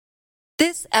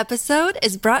This episode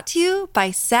is brought to you by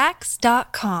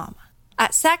Saks.com.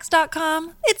 At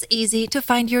Saks.com, it's easy to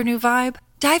find your new vibe.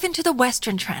 Dive into the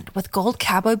Western trend with gold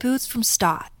cowboy boots from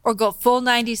Staud, or go full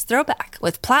 90s throwback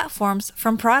with platforms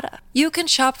from Prada. You can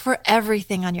shop for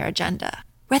everything on your agenda,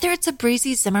 whether it's a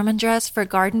breezy Zimmermann dress for a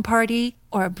garden party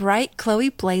or a bright Chloe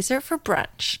blazer for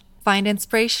brunch. Find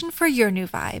inspiration for your new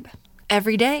vibe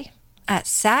every day at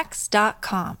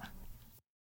Saks.com.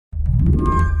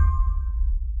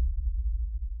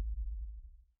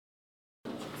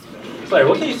 Claire,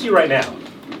 what can you see right now?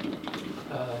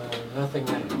 Nothing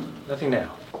now. Nothing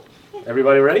now.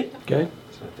 Everybody ready? Okay.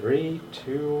 So 3,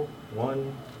 2,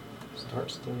 1,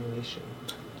 start stimulation.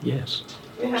 Yes.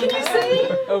 Can you see?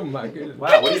 Oh my goodness.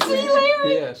 Wow, what do you see?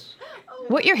 Larry? Yes.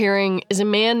 What you're hearing is a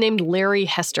man named Larry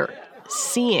Hester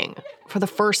seeing for the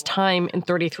first time in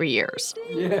 33 years.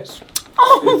 Yes.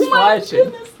 Oh It's my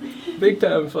flashing. goodness. Big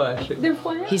time flashing. They're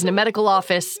flashing. He's in a medical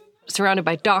office, surrounded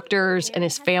by doctors and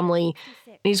his family,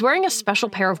 and he's wearing a special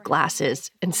pair of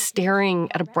glasses and staring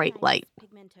at a bright light.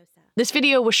 This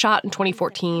video was shot in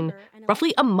 2014,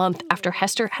 roughly a month after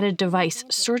Hester had a device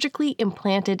surgically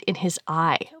implanted in his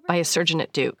eye by a surgeon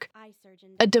at Duke.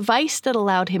 A device that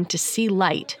allowed him to see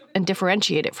light and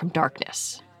differentiate it from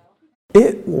darkness.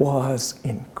 It was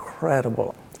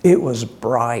incredible. It was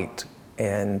bright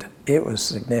and it was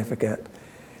significant.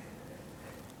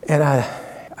 And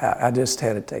I just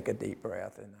had to take a deep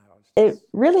breath. It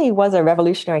really was a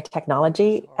revolutionary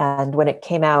technology. And when it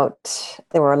came out,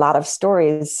 there were a lot of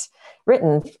stories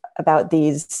written about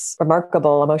these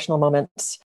remarkable emotional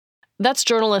moments. That's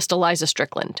journalist Eliza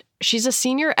Strickland. She's a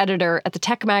senior editor at the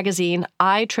tech magazine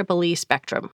IEEE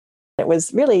Spectrum. It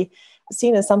was really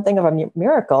seen as something of a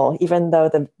miracle, even though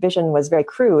the vision was very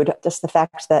crude. Just the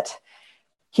fact that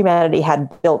humanity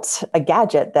had built a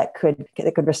gadget that could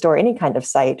restore any kind of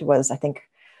sight was, I think,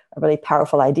 a really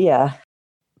powerful idea.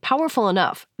 Powerful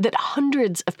enough that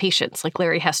hundreds of patients like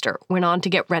Larry Hester went on to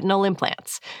get retinal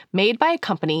implants made by a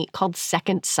company called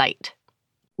Second Sight.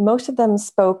 Most of them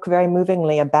spoke very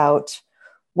movingly about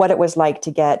what it was like to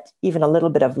get even a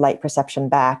little bit of light perception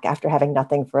back after having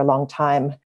nothing for a long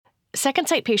time. Second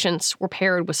Sight patients were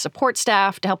paired with support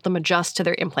staff to help them adjust to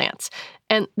their implants,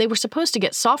 and they were supposed to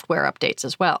get software updates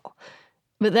as well.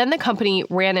 But then the company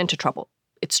ran into trouble.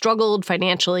 It struggled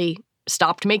financially,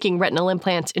 stopped making retinal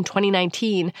implants in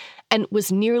 2019, and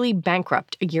was nearly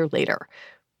bankrupt a year later.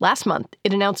 Last month,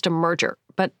 it announced a merger,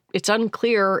 but it's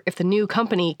unclear if the new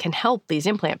company can help these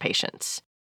implant patients.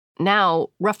 Now,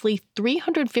 roughly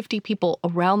 350 people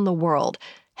around the world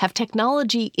have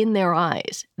technology in their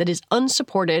eyes that is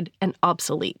unsupported and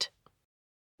obsolete.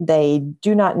 They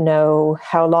do not know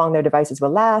how long their devices will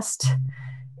last.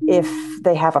 If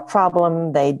they have a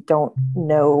problem, they don't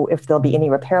know if there'll be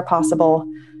any repair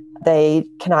possible. They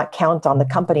cannot count on the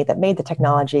company that made the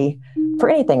technology for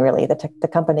anything, really. The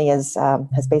company has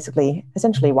basically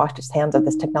essentially washed its hands of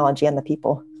this technology and the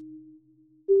people.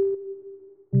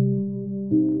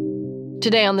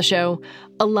 Today on the show,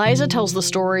 Eliza tells the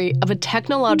story of a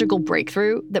technological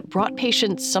breakthrough that brought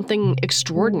patients something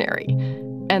extraordinary,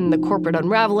 and the corporate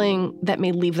unraveling that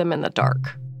may leave them in the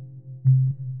dark.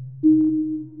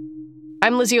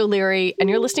 I'm Lizzie O'Leary,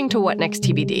 and you're listening to What Next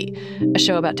TBD, a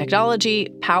show about technology,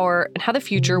 power, and how the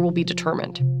future will be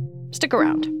determined. Stick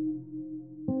around.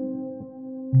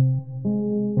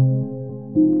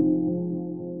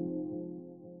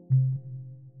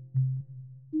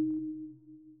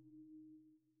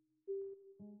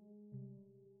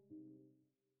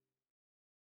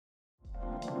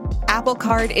 Apple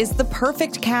Card is the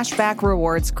perfect cashback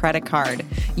rewards credit card.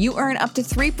 You earn up to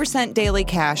 3% daily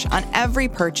cash on every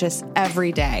purchase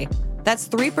every day. That's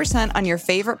 3% on your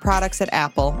favorite products at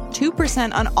Apple,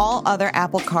 2% on all other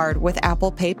Apple Card with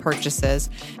Apple Pay purchases,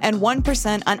 and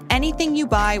 1% on anything you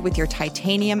buy with your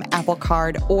titanium Apple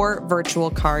Card or virtual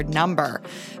card number.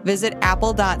 Visit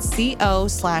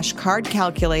apple.co/card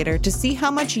calculator to see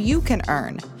how much you can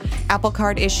earn. Apple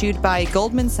Card issued by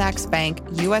Goldman Sachs Bank,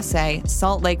 USA,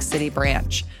 Salt Lake City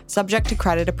branch. Subject to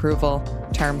credit approval.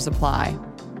 Terms apply.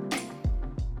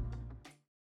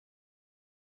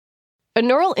 A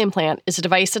neural implant is a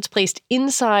device that's placed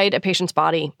inside a patient's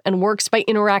body and works by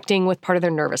interacting with part of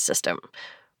their nervous system.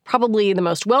 Probably the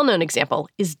most well-known example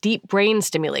is deep brain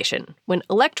stimulation, when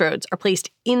electrodes are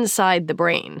placed inside the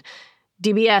brain.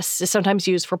 DBS is sometimes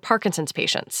used for Parkinson's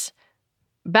patients.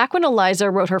 Back when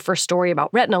Eliza wrote her first story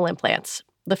about retinal implants,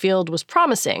 the field was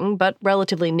promising, but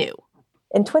relatively new.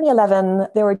 In 2011,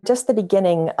 there were just the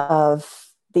beginning of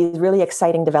these really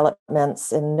exciting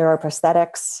developments in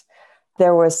neuroprosthetics.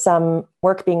 There was some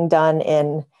work being done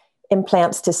in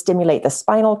implants to stimulate the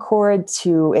spinal cord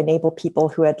to enable people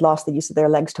who had lost the use of their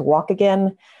legs to walk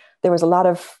again. There was a lot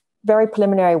of very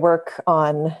preliminary work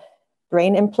on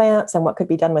brain implants and what could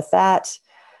be done with that.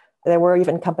 There were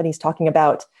even companies talking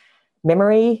about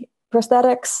memory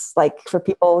prosthetics, like for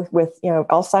people with,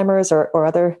 Alzheimer's or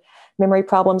other memory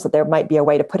problems, that there might be a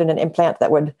way to put in an implant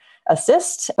that would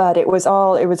assist. But it was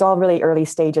all really early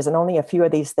stages, and only a few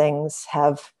of these things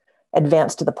have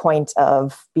advanced to the point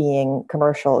of being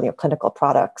commercial, clinical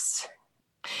products.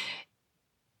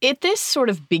 At this sort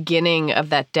of beginning of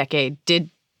that decade, did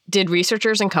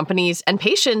researchers and companies and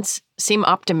patients seem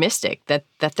optimistic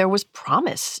that there was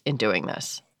promise in doing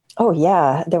this? Oh,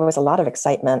 yeah, there was a lot of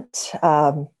excitement.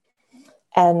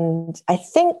 And I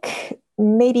think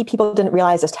maybe people didn't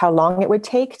realize just how long it would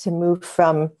take to move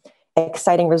from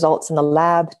exciting results in the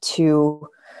lab to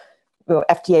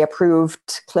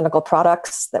FDA-approved clinical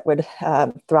products that would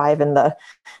thrive in the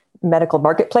medical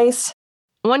marketplace.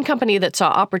 One company that saw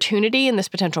opportunity in this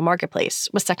potential marketplace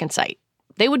was Second Sight.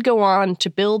 They would go on to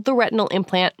build the retinal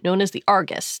implant known as the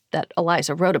Argus that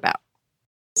Eliza wrote about.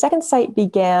 Second Sight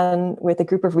began with a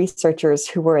group of researchers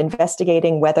who were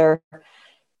investigating whether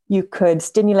you could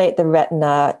stimulate the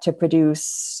retina to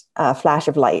produce a flash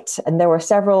of light. And there were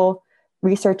several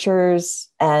researchers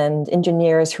and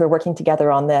engineers who were working together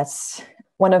on this.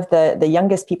 One of the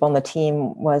youngest people on the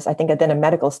team was, I think, then a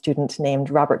medical student named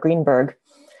Robert Greenberg.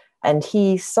 And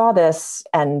he saw this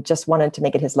and just wanted to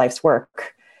make it his life's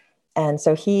work. And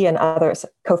so he and others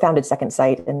co-founded Second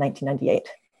Sight in 1998.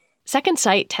 Second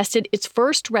Sight tested its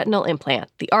first retinal implant,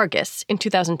 the Argus, in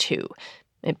 2002.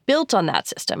 It built on that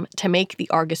system to make the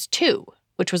Argus 2,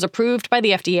 which was approved by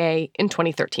the FDA in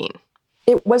 2013.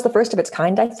 It was the first of its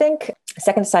kind, I think.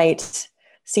 Second Sight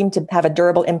seemed to have a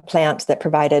durable implant that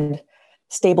provided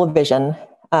stable vision.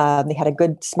 They had a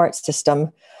good smart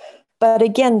system. But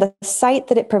again, the sight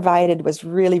that it provided was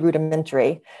really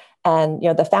rudimentary. And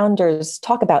the founders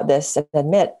talk about this and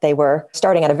admit they were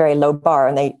starting at a very low bar.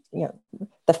 And they,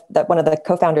 one of the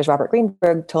co-founders, Robert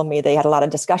Greenberg, told me they had a lot of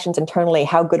discussions internally.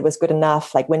 How good was good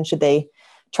enough? Like, when should they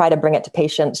try to bring it to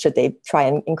patients? Should they try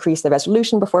and increase the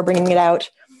resolution before bringing it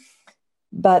out?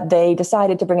 But they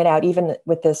decided to bring it out even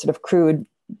with this sort of crude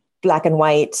black and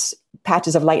white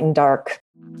patches of light and dark.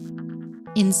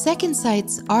 In Second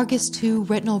Sight's Argus 2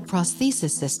 retinal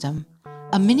prosthesis system,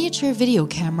 a miniature video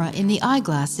camera in the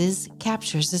eyeglasses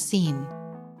captures the scene.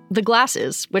 The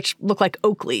glasses, which look like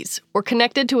Oakleys, were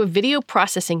connected to a video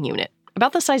processing unit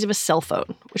about the size of a cell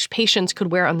phone, which patients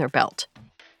could wear on their belt.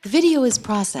 The video is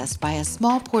processed by a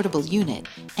small portable unit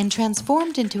and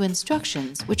transformed into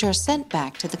instructions which are sent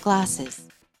back to the glasses.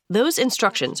 Those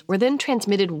instructions were then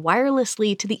transmitted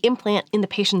wirelessly to the implant in the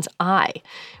patient's eye,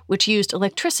 which used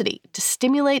electricity to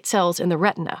stimulate cells in the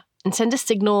retina and send a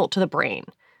signal to the brain.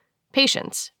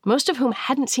 Patients, most of whom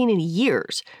hadn't seen in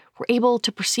years, were able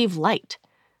to perceive light.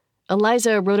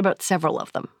 Eliza wrote about several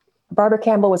of them. Barbara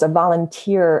Campbell was a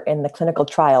volunteer in the clinical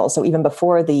trial, so even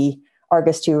before the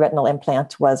Argus 2 retinal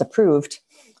implant was approved,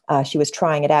 she was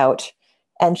trying it out.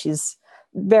 And she's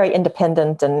very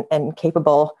independent and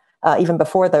capable even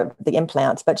before the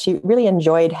implant, but she really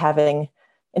enjoyed having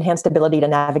enhanced ability to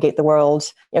navigate the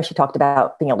world. She talked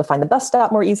about being able to find the bus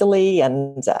stop more easily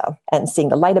and seeing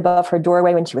the light above her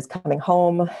doorway when she was coming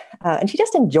home. And she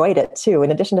just enjoyed it too,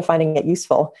 in addition to finding it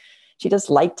useful. She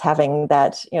just liked having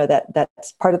that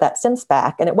part of that sense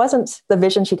back. And it wasn't the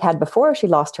vision she'd had before she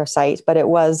lost her sight, but it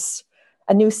was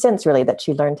a new sense really that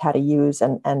she learned how to use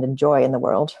and enjoy in the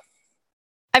world.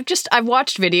 I've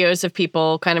watched videos of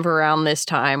people kind of around this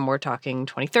time. We're talking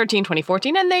 2013,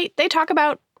 2014, and they talk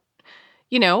about,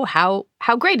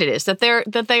 how great it is that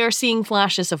they are seeing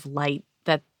flashes of light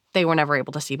that they were never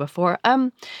able to see before.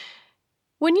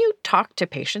 When you talk to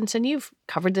patients, and you've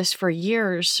covered this for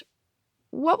years,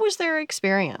 what was their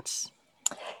experience?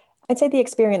 I'd say the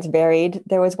experience varied.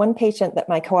 There was one patient that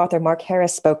my co-author Mark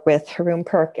Harris spoke with, Haroon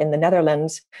Perk in the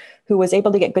Netherlands, who was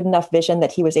able to get good enough vision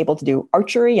that he was able to do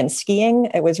archery and skiing.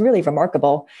 It was really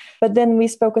remarkable. But then we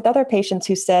spoke with other patients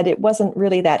who said it wasn't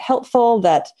really that helpful,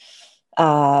 that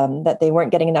they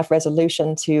weren't getting enough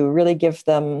resolution to really give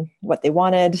them what they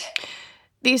wanted.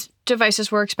 These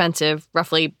devices were expensive,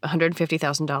 roughly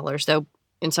 $150,000, though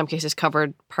in some cases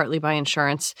covered partly by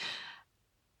insurance.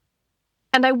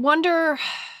 And I wonder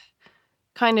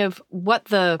kind of what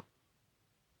the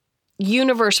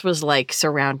universe was like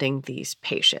surrounding these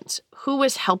patients. Who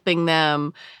was helping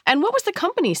them? And what was the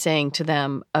company saying to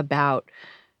them about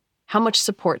how much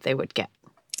support they would get?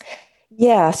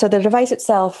 Yeah, so the device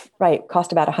itself,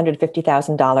 cost about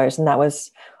 $150,000, and that was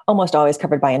almost always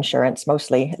covered by insurance,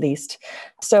 mostly at least.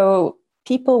 So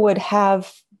people would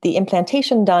have the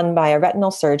implantation done by a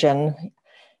retinal surgeon,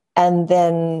 and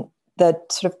then the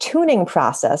sort of tuning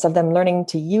process of them learning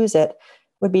to use it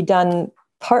would be done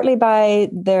partly by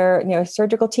their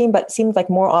surgical team, but seemed like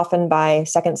more often by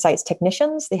Second Sight's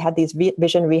technicians. They had these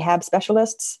vision rehab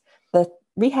specialists. The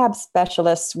rehab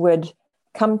specialists would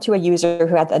come to a user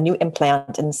who had a new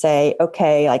implant and say,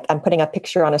 okay, like I'm putting a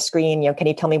picture on a screen, can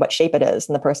you tell me what shape it is?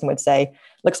 And the person would say,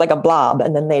 looks like a blob.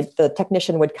 And then the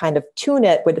technician would kind of tune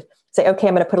it, would say, okay,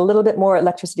 I'm going to put a little bit more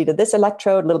electricity to this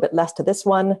electrode, a little bit less to this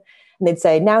one. And they'd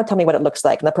say, now tell me what it looks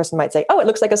like. And the person might say, oh, it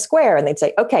looks like a square. And they'd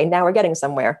say, okay, now we're getting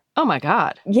somewhere. Oh my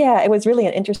God. Yeah, it was really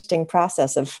an interesting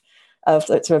process of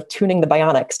sort of tuning the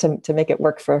bionics to make it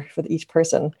work for each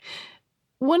person.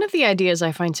 One of the ideas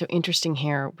I find so interesting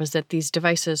here was that these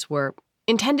devices were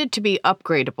intended to be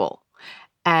upgradable,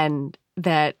 and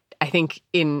that I think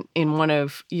in one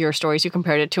of your stories, you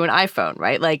compared it to an iPhone,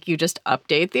 right? Like you just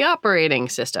update the operating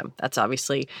system. That's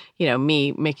obviously,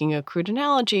 me making a crude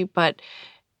analogy, but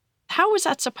how was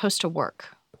that supposed to work?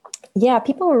 Yeah,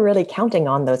 people were really counting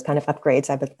on those kind of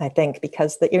upgrades, I think,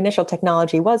 because the initial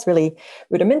technology was really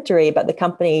rudimentary, but the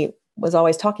company was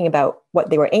always talking about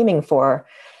what they were aiming for.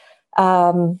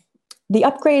 The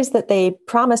upgrades that they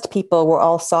promised people were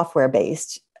all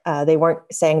software-based. They weren't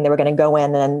saying they were going to go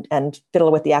in and fiddle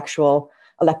with the actual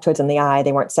electrodes in the eye.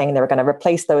 They weren't saying they were going to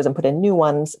replace those and put in new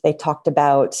ones. They talked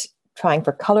about trying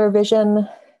for color vision.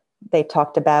 They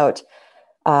talked about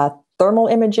thermal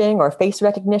imaging or face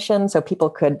recognition, so people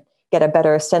could get a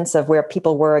better sense of where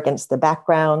people were against the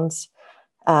backgrounds,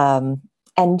 and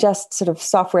just sort of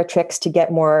software tricks to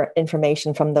get more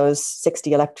information from those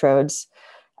 60 electrodes.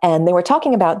 And they were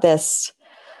talking about this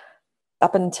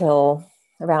up until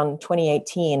around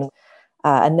 2018.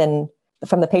 And then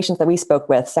from the patients that we spoke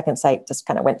with, Second Sight just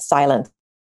kind of went silent.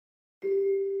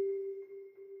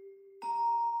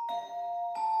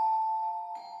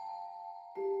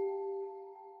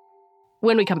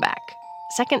 When we come back,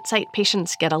 Second Sight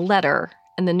patients get a letter,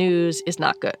 and the news is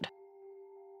not good.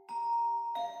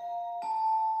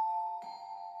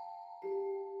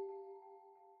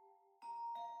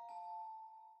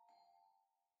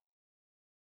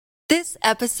 This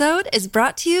episode is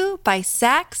brought to you by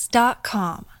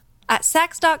Saks.com. At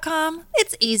Saks.com,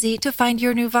 it's easy to find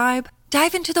your new vibe.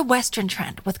 Dive into the Western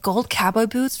trend with gold cowboy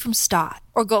boots from Stott,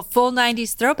 or go full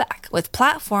 90s throwback with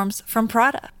platforms from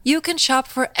Prada. You can shop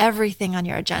for everything on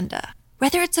your agenda,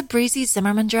 whether it's a breezy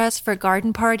Zimmermann dress for a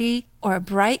garden party or a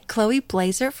bright Chloe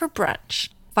blazer for brunch.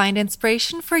 Find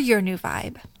inspiration for your new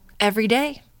vibe every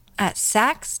day at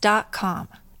Saks.com.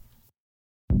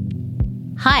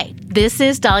 Hi, this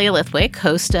is Dahlia Lithwick,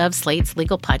 host of Slate's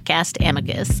legal podcast,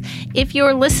 Amicus. If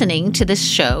you're listening to this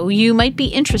show, you might be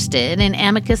interested in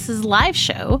Amicus's live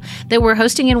show that we're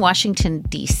hosting in Washington,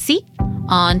 D.C.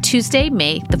 on Tuesday,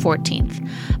 May the 14th.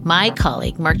 My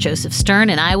colleague, Mark Joseph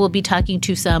Stern, and I will be talking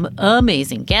to some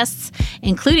amazing guests,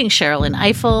 including Sherrilyn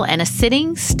Ifill and a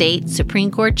sitting state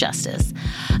Supreme Court justice,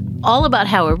 all about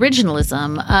how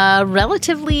originalism, a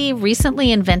relatively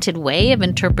recently invented way of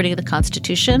interpreting the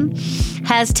Constitution,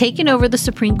 has taken over the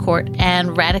Supreme Court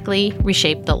and radically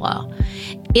reshaped the law.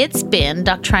 It's been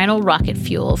doctrinal rocket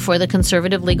fuel for the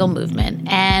conservative legal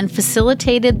movement and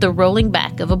facilitated the rolling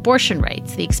back of abortion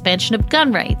rights, the expansion of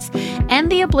gun rights,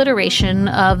 and the obliteration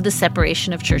of the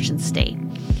separation of church and state.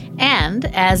 And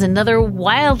as another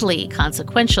wildly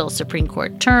consequential Supreme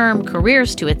Court term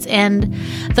careers to its end,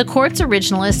 the court's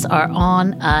originalists are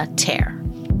on a tear.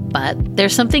 But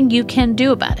there's something you can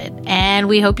do about it, and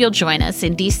we hope you'll join us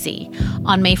in D.C.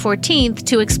 on May 14th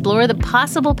to explore the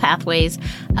possible pathways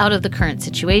out of the current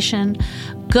situation.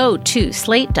 Go to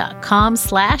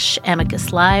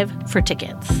slate.com/Amicus Live for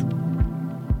tickets.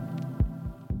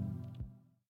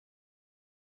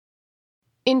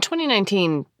 In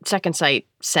 2019, Second Sight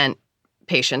sent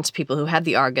patients, people who had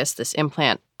the Argus, this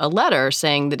implant, a letter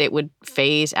saying that it would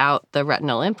phase out the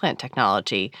retinal implant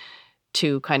technology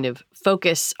to kind of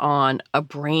focus on a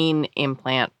brain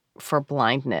implant for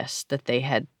blindness that they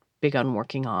had begun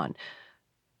working on.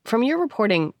 From your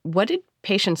reporting, what did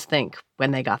patients think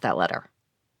when they got that letter?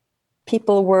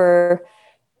 People were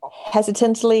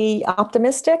hesitantly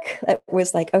optimistic. It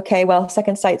was like, okay, well,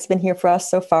 Second Sight's been here for us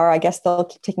so far. I guess they'll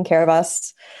keep taking care of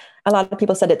us. A lot of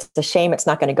people said it's a shame it's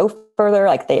not going to go further.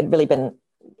 Like they had really been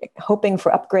hoping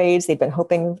for upgrades. They'd been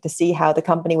hoping to see how the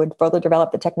company would further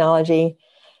develop the technology.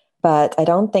 But I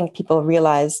don't think people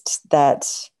realized that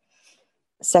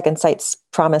Second Sight's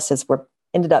promises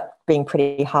ended up being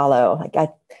pretty hollow. Like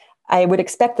I would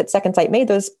expect that Second Sight made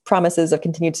those promises of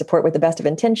continued support with the best of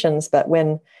intentions, but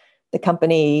when the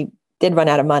company did run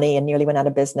out of money and nearly went out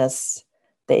of business,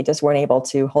 they just weren't able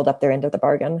to hold up their end of the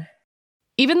bargain.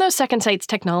 Even though Second Sight's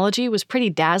technology was pretty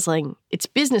dazzling, its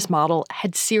business model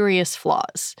had serious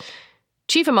flaws.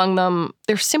 Chief among them,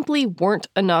 there simply weren't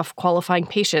enough qualifying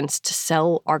patients to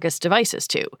sell Argus devices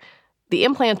to. The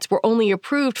implants were only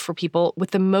approved for people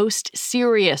with the most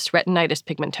serious retinitis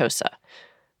pigmentosa.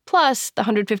 Plus, the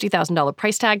 $150,000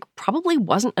 price tag probably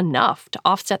wasn't enough to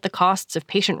offset the costs of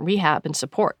patient rehab and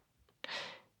support.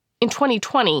 In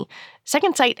 2020,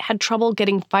 Second Sight had trouble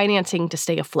getting financing to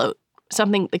stay afloat,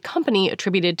 something the company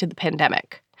attributed to the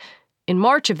pandemic. In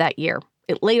March of that year,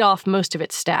 it laid off most of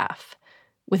its staff.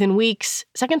 Within weeks,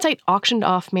 Second Sight auctioned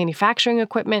off manufacturing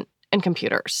equipment and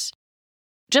computers.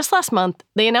 Just last month,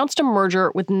 they announced a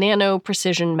merger with Nano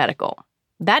Precision Medical.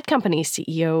 That company's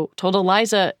CEO told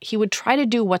Eliza he would try to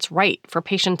do what's right for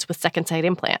patients with Second Sight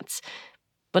implants.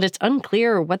 But it's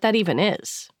unclear what that even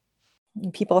is.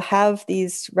 People have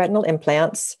these retinal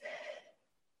implants.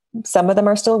 Some of them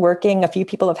are still working. A few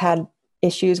people have had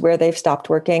issues where they've stopped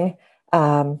working.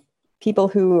 People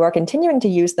who are continuing to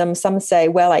use them, some say,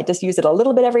 well, I just use it a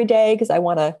little bit every day because I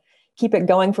want to keep it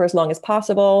going for as long as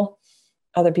possible.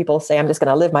 Other people say, I'm just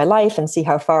going to live my life and see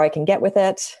how far I can get with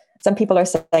it. Some people are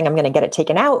saying, I'm going to get it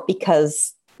taken out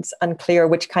because it's unclear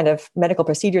which kind of medical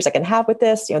procedures I can have with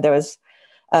this. There was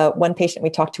one patient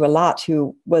we talked to a lot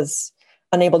who was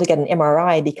unable to get an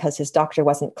MRI because his doctor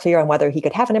wasn't clear on whether he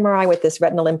could have an MRI with this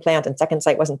retinal implant, and Second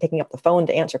Sight wasn't picking up the phone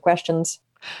to answer questions.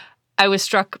 I was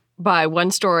struck by one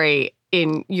story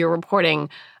in your reporting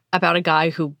about a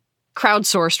guy who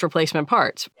crowdsourced replacement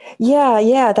parts.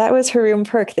 Yeah, that was Haroon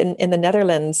Perk in the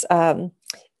Netherlands.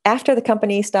 After the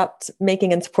company stopped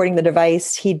making and supporting the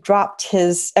device, he dropped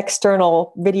his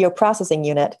external video processing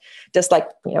unit, just like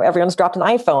everyone's dropped an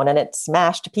iPhone and it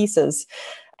smashed to pieces.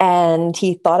 And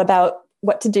he thought about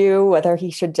what to do, whether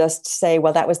he should just say,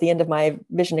 well, that was the end of my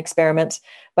vision experiment.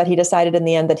 But he decided in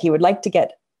the end that he would like to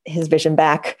get his vision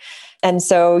back. And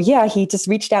so, he just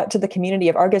reached out to the community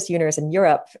of Argus users in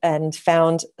Europe and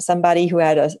found somebody who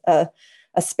had a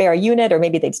spare unit, or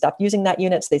maybe they'd stopped using that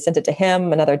unit, so they sent it to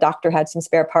him. Another doctor had some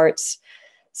spare parts.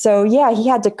 So he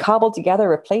had to cobble together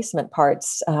replacement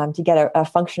parts to get a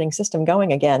functioning system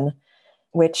going again,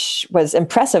 which was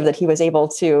impressive that he was able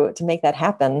to make that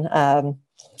happen.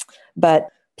 But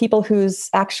people whose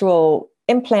actual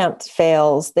implant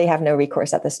fails, they have no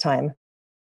recourse at this time.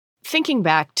 Thinking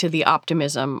back to the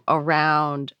optimism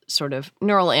around sort of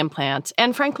neural implants,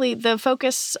 and frankly, the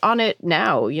focus on it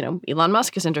now, Elon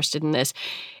Musk is interested in this,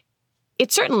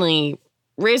 it certainly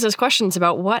raises questions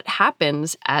about what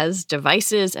happens as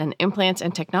devices and implants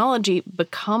and technology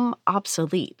become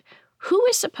obsolete. Who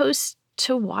is supposed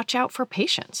to watch out for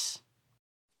patients?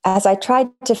 As I tried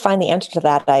to find the answer to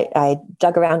that, I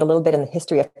dug around a little bit in the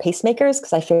history of pacemakers,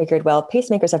 because I figured, well,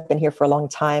 pacemakers have been here for a long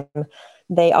time.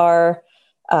 They are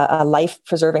a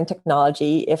life-preserving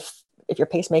technology. If your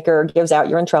pacemaker gives out,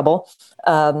 you're in trouble.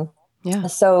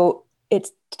 So it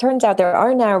turns out there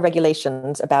are now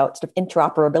regulations about sort of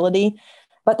interoperability,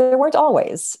 but there weren't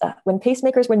always. When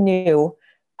pacemakers were new,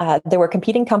 there were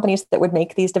competing companies that would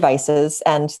make these devices,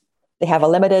 and they have a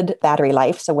limited battery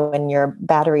life. So when your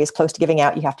battery is close to giving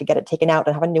out, you have to get it taken out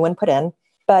and have a new one put in.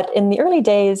 But in the early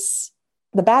days,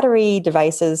 the battery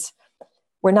devices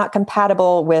were not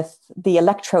compatible with the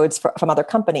electrodes from other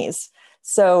companies.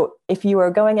 So if you were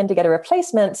going in to get a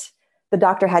replacement, the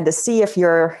doctor had to see if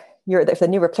if the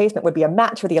new replacement would be a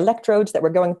match for the electrodes that were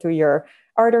going through your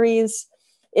arteries.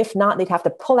 If not, they'd have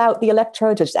to pull out the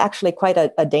electrodes, which is actually quite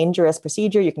a dangerous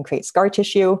procedure. You can create scar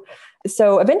tissue.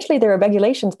 So eventually there were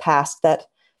regulations passed that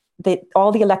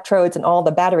all the electrodes and all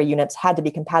the battery units had to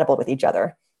be compatible with each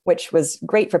other, which was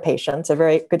great for patients, a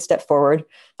very good step forward.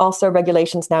 Also,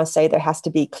 regulations now say there has to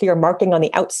be clear marking on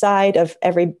the outside of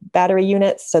every battery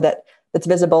unit so that it's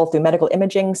visible through medical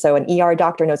imaging, so an ER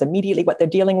doctor knows immediately what they're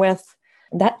dealing with.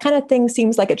 That kind of thing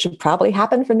seems like it should probably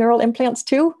happen for neural implants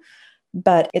too,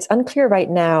 but it's unclear right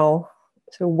now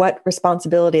what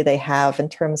responsibility they have in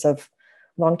terms of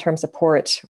long-term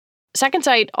support. Second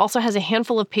Sight also has a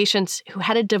handful of patients who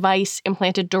had a device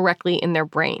implanted directly in their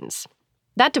brains.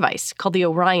 That device, called the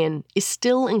Orion, is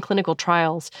still in clinical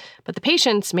trials, but the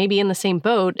patients may be in the same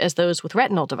boat as those with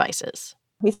retinal devices.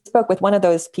 We spoke with one of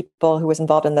those people who was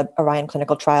involved in the Orion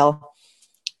clinical trial,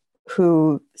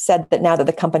 who said that now that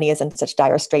the company is in such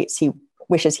dire straits, he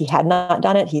wishes he had not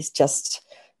done it. He's just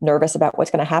nervous about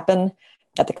what's going to happen.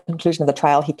 At the conclusion of the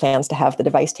trial, he plans to have the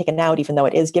device taken out, even though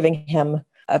it is giving him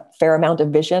a fair amount of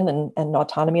vision and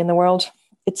autonomy in the world.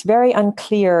 It's very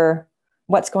unclear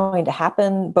what's going to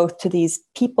happen both to these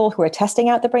people who are testing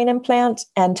out the brain implant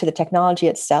and to the technology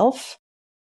itself.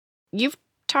 You've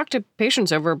talked to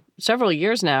patients over several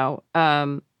years now.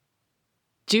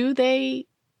 Do they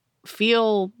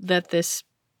feel that this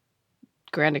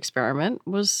grand experiment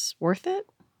was worth it?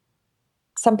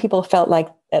 Some people felt like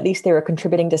at least they were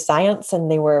contributing to science and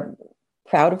they were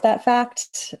proud of that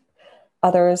fact.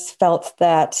 Others felt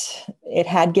that it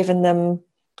had given them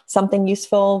something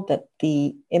useful, that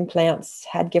the implants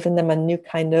had given them a new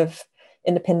kind of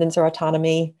independence or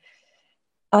autonomy.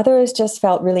 Others just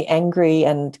felt really angry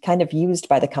and kind of used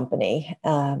by the company,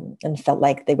 and felt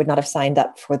like they would not have signed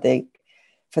up for the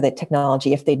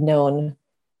technology if they'd known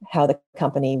how the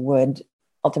company would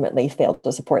ultimately fail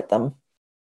to support them.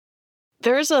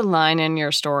 There's a line in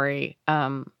your story,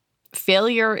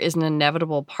 failure is an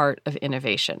inevitable part of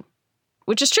innovation,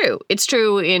 which is true. It's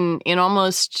true in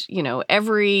almost,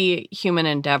 every human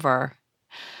endeavor.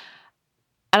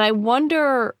 And I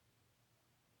wonder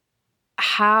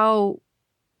how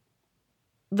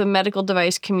the medical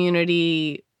device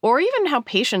community, or even how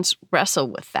patients wrestle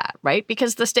with that, right?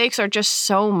 Because the stakes are just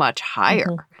so much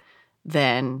higher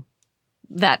than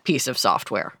that piece of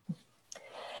software.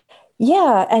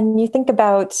 Yeah, and you think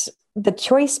about the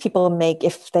choice people make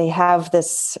if they have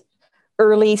this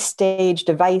early stage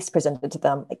device presented to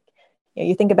them. Like,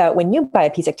 you think about when you buy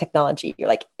a piece of technology, you're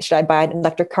like, should I buy an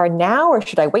electric car now, or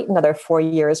should I wait another 4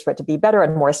 years for it to be better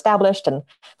and more established and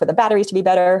for the batteries to be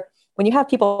better? When you have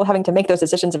people having to make those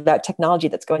decisions about technology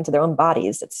that's going to their own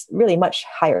bodies, it's really much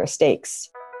higher stakes.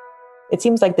 It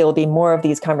seems like there will be more of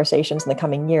these conversations in the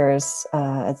coming years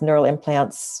as neural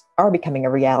implants are becoming a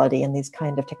reality, and these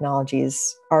kind of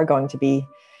technologies are going to be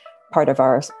part of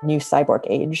our new cyborg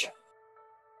age.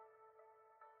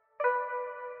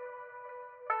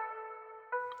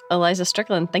 Eliza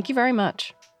Strickland, thank you very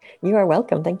much. You are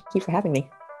welcome. Thank you for having me.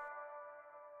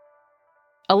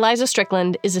 Eliza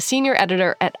Strickland is a senior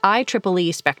editor at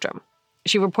IEEE Spectrum.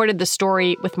 She reported the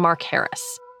story with Mark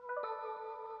Harris.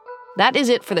 That is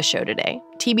it for the show today.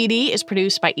 TBD is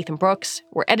produced by Ethan Brooks.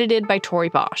 We're edited by Tori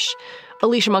Bosch.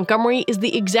 Alicia Montgomery is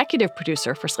the executive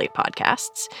producer for Slate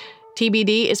Podcasts.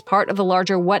 TBD is part of the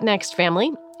larger What Next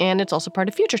family, and it's also part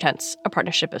of Future Tense, a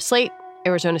partnership of Slate,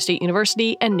 Arizona State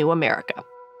University, and New America.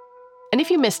 And if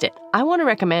you missed it, I want to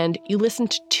recommend you listen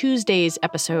to Tuesday's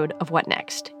episode of What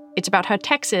Next. It's about how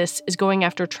Texas is going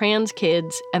after trans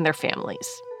kids and their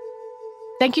families.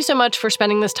 Thank you so much for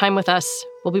spending this time with us.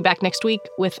 We'll be back next week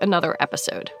with another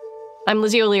episode. I'm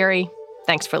Lizzie O'Leary.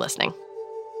 Thanks for listening.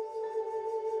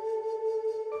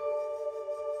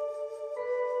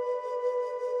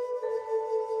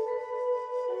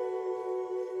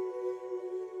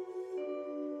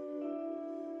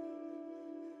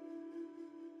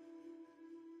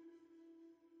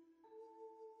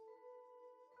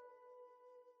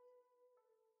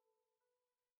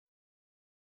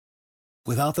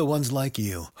 Without the ones like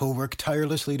you, who work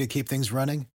tirelessly to keep things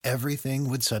running, everything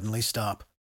would suddenly stop.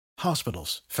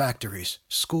 Hospitals, factories,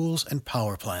 schools, and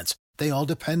power plants, they all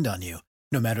depend on you.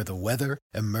 No matter the weather,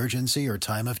 emergency, or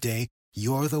time of day,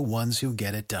 you're the ones who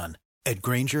get it done. At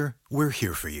Grainger, we're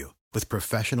here for you with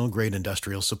professional-grade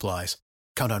industrial supplies.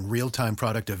 Count on real-time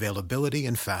product availability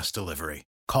and fast delivery.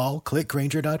 Call, click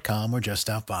Grainger.com, or just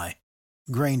stop by.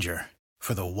 Grainger,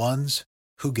 for the ones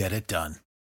who get it done.